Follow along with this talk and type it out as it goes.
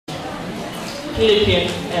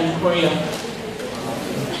Philippines, and Korea.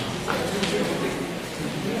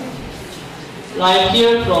 Live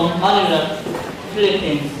here from Manila,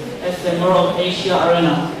 Philippines, at the Mall of Asia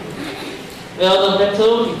Arena, where the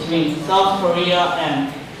battle between South Korea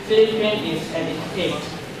and Philippines is at its peak,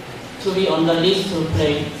 to be on the list to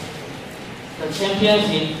play the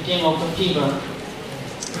championship game of the FIBA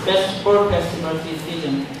Best Sport Festival this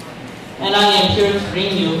season. And I am here to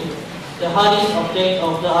bring you the hardest update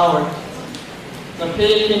of the hour. The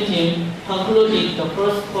Philippine team concluded the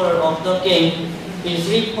first quarter of the game with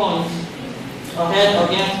 3 points ahead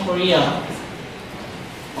against Korea.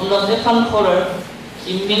 On the second quarter,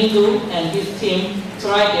 Kim Min-gu and his team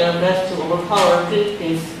tried their best to overpower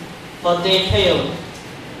Philippines, but they failed.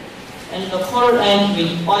 And the quarter ended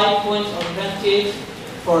with 5 points advantage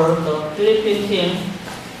for the Philippine team.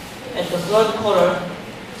 At the third quarter,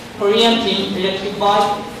 Korean team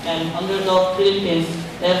electrified and underdog Philippines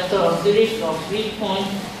after a series of 3-point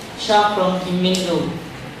shot from Kim Min-gu,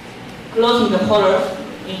 closing the quarter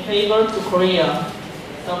in favor to Korea.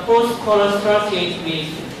 The fourth quarter started with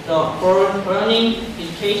the burning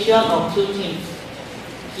dedication of two teams.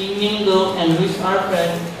 Kim Min-gu and Luis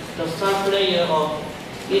Alfred, the star player of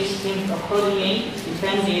each team, accordingly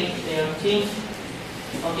defended their teams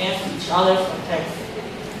against each other's attacks.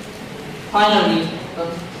 Finally, the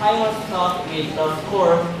timer stopped with the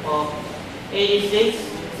score of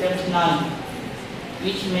 86-79,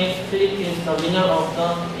 which makes Philippines the winner of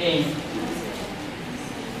the game.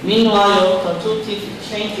 Meanwhile, the two teams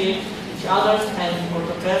exchanged each other's hands for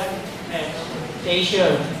the best match they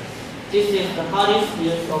shared. This is the hardest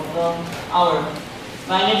news of the hour.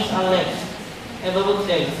 My name is Alex. Have a good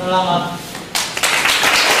day. Salamat.